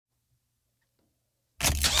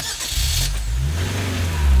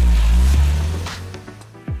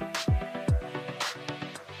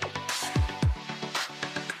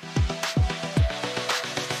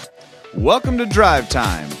Welcome to Drive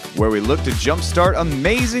Time, where we look to jumpstart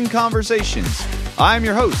amazing conversations. I'm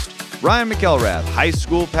your host, Ryan McElrath, high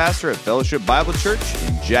school pastor at Fellowship Bible Church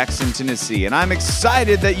in Jackson, Tennessee, and I'm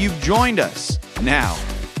excited that you've joined us. Now,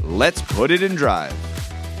 let's put it in drive.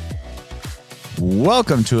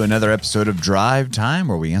 Welcome to another episode of Drive Time,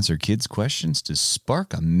 where we answer kids' questions to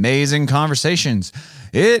spark amazing conversations.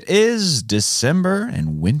 It is December,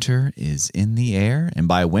 and winter is in the air. And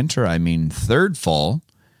by winter, I mean third fall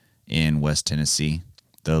in West Tennessee.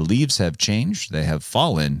 The leaves have changed. They have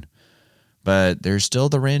fallen, but there's still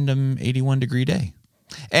the random 81-degree day.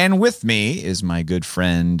 And with me is my good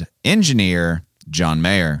friend, engineer John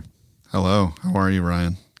Mayer. Hello. How are you,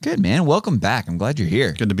 Ryan? Good, man. Welcome back. I'm glad you're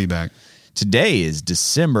here. Good to be back. Today is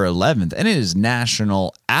December 11th, and it is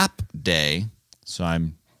National App Day. So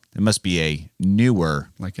it must be a newer,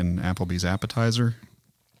 like an Applebee's appetizer.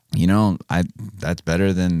 You know, that's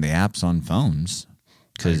better than the apps on phones,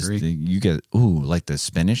 because you get like the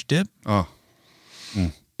spinach dip. Oh,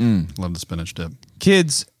 love the spinach dip.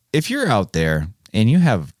 Kids, if you're out there and you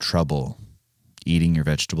have trouble eating your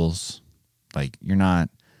vegetables, like you're not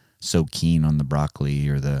so keen on the broccoli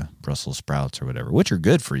or the Brussels sprouts or whatever, which are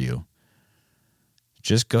good for you,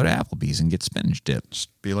 just go to Applebee's and get spinach dip.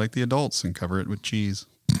 Just be like the adults and cover it with cheese.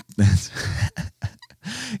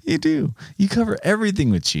 You do. You cover everything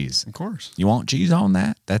with cheese. Of course. You want cheese on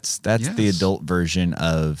that? That's Yes. the adult version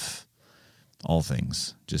of all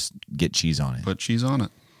things. Just get cheese on it. Put cheese on it.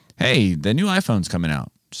 Hey, the new iPhone's coming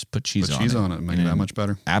out. Just put cheese on it. Put cheese on it. Make it that much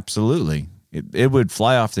better. Absolutely. It would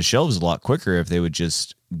fly off the shelves a lot quicker if they would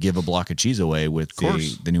just give a block of cheese away with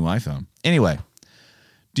the new iPhone. Anyway,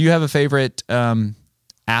 do you have a favorite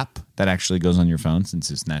app that actually goes on your phone since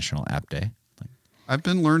it's National App Day? I've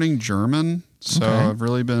been learning German, so Okay. I've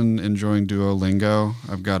really been enjoying Duolingo.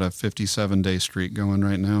 I've got a 57-day streak going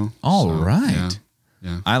right now. All right.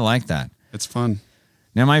 Yeah. I like that. It's fun.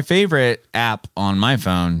 Now, my favorite app on my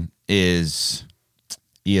phone is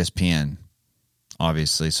ESPN,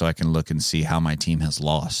 obviously, so I can look and see how my team has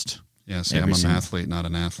lost. Yeah, see, I'm an athlete, not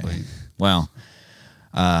an athlete. Well,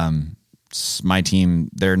 my team,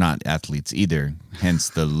 they're not athletes either, hence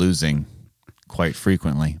the losing quite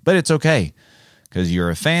frequently. But it's okay, because you're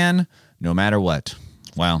a fan no matter what.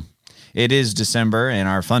 Well, it is December, and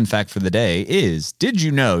our fun fact for the day is, did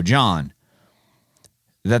you know, John,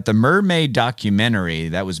 that the mermaid documentary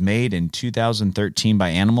that was made in 2013 by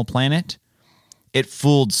Animal Planet, it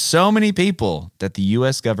fooled so many people that the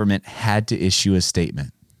U.S. government had to issue a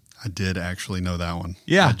statement? I did actually know that one.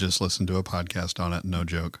 Yeah. I just listened to a podcast on it. No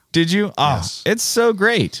joke. Did you? Oh, Yes. It's so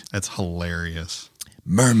great. It's hilarious.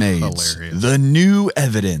 Mermaids, Hilarious. the new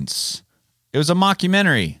evidence. It was a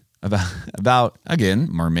mockumentary about again,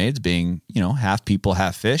 mermaids being, half people,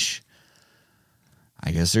 half fish.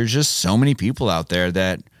 I guess there's just so many people out there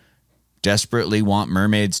that desperately want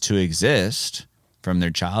mermaids to exist from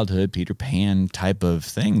their childhood, Peter Pan type of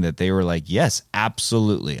thing, that they were like, yes,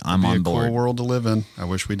 absolutely, I'm on board. It'd be a cool world to live in. I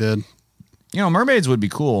wish we did. Mermaids would be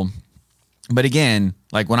cool. But again,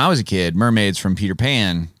 like when I was a kid, mermaids from Peter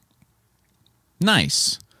Pan,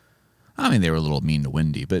 nice. I mean, they were a little mean to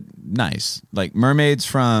Wendy, but nice. Like mermaids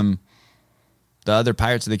from the other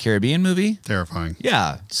Pirates of the Caribbean movie. Terrifying.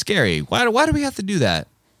 Yeah, scary. Why do we have to do that?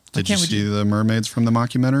 Did you see the mermaids from the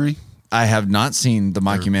mockumentary? I have not seen the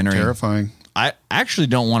mockumentary. Terrifying. I actually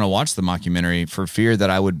don't want to watch the mockumentary for fear that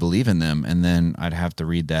I would believe in them, and then I'd have to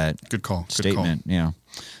read that Good call. statement. Yeah.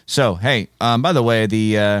 So, hey, by the way,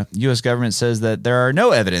 the U.S. government says that there is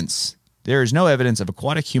no evidence of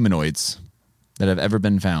aquatic humanoids that have ever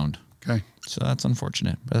been found. Okay. So that's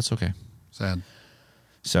unfortunate, but that's okay. Sad.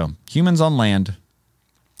 So humans on land,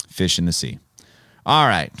 fish in the sea. All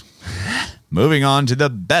right. Moving on to the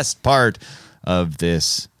best part of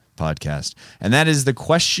this podcast, and that is the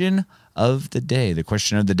question of the day. The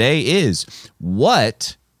question of the day is,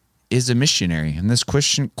 what is a missionary? And this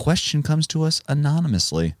question comes to us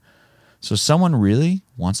anonymously. So someone really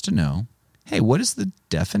wants to know, hey, what is the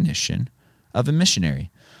definition of a missionary?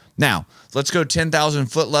 Now, let's go 10,000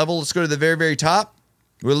 foot level. Let's go to the very, very top.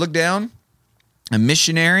 We'll look down. A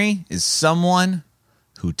missionary is someone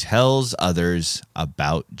who tells others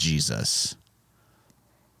about Jesus.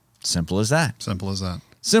 Simple as that. Simple as that.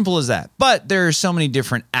 Simple as that. But there are so many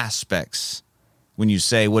different aspects. When you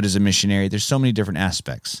say, what is a missionary? There's so many different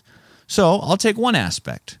aspects. So I'll take one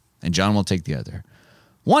aspect, and John will take the other.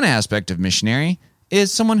 One aspect of missionary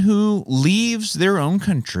is someone who leaves their own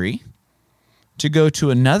country to go to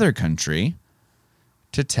another country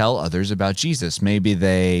to tell others about Jesus. Maybe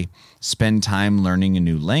they spend time learning a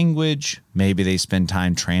new language. Maybe they spend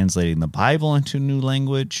time translating the Bible into a new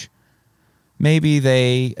language. Maybe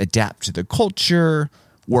they adapt to the culture,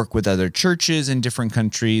 work with other churches in different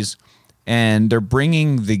countries, and they're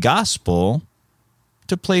bringing the gospel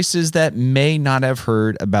to places that may not have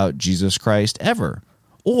heard about Jesus Christ ever,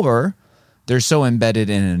 or they're so embedded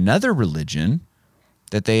in another religion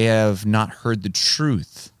that they have not heard the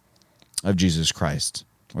truth of Jesus Christ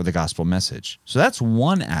or the gospel message. So that's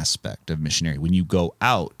one aspect of missionary, when you go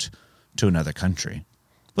out to another country.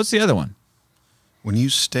 What's the other one? When you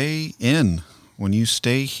stay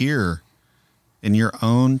here in your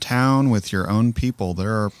own town with your own people,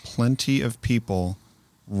 there are plenty of people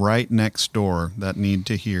right next door that need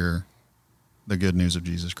to hear the good news of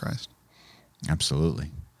Jesus Christ.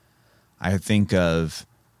 Absolutely. I think of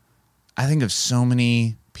so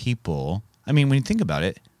many people. I mean, when you think about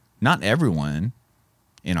it, not everyone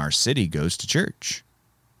in our city goes to church.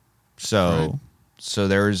 So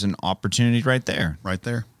there's an opportunity right there. Right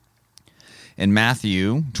there. In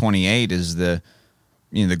Matthew 28 is the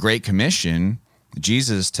Great Commission.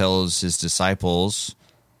 Jesus tells his disciples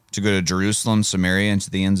to go to Jerusalem, Samaria, and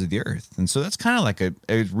to the ends of the earth. And so that's kind of like a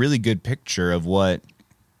really good picture of what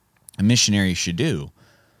a missionary should do.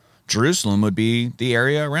 Jerusalem would be the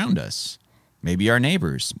area around us, maybe our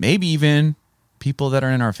neighbors, maybe even people that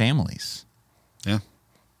are in our families. Yeah.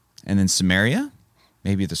 And then Samaria,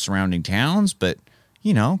 maybe the surrounding towns, but,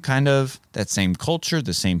 kind of that same culture,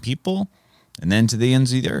 the same people, and then to the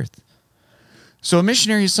ends of the earth. So a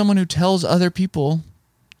missionary is someone who tells other people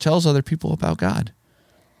about God.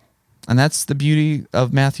 And that's the beauty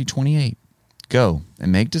of Matthew 28. Go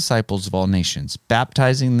and make disciples of all nations,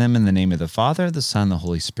 baptizing them in the name of the Father, the Son, and the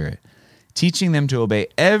Holy Spirit, teaching them to obey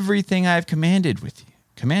everything I have commanded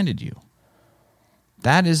you.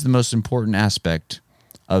 That is the most important aspect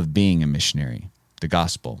of being a missionary, the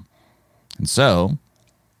gospel. And so,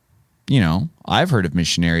 I've heard of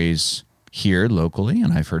missionaries here locally,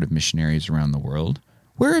 and I've heard of missionaries around the world.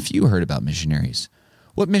 Where have you heard about missionaries?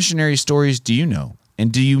 What missionary stories do you know?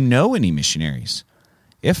 And do you know any missionaries?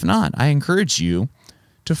 If not, I encourage you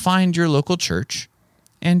to find your local church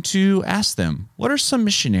and to ask them, what are some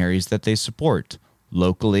missionaries that they support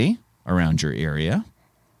locally around your area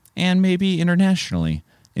and maybe internationally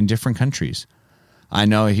in different countries? I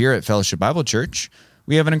know here at Fellowship Bible Church,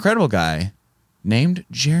 we have an incredible guy named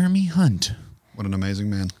Jeremy Hunt. What an amazing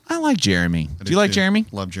man. I like Jeremy. Do you like Jeremy?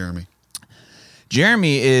 Love Jeremy.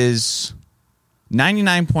 Jeremy is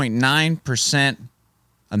 99.9%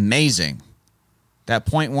 amazing. That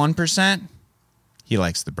 0.1%, he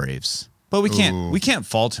likes the Braves. But we can't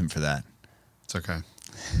fault him for that. It's okay.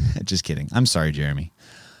 Just kidding. I'm sorry, Jeremy.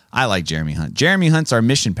 I like Jeremy Hunt. Jeremy Hunt's our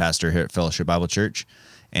mission pastor here at Fellowship Bible Church,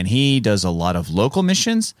 and he does a lot of local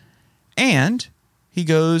missions, and he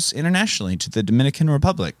goes internationally to the Dominican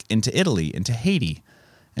Republic, into Italy, into Haiti.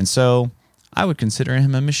 And so I would consider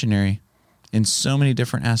him a missionary in so many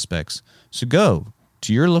different aspects. So go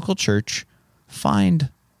to your local church, find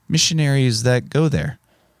missionaries that go there.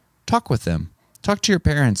 Talk with them. Talk to your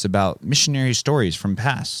parents about missionary stories from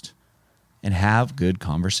past, and have good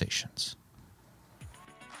conversations.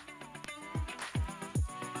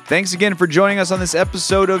 Thanks again for joining us on this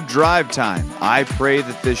episode of Drive Time. I pray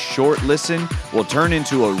that this short listen will turn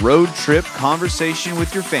into a road trip conversation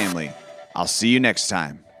with your family. I'll see you next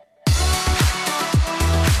time.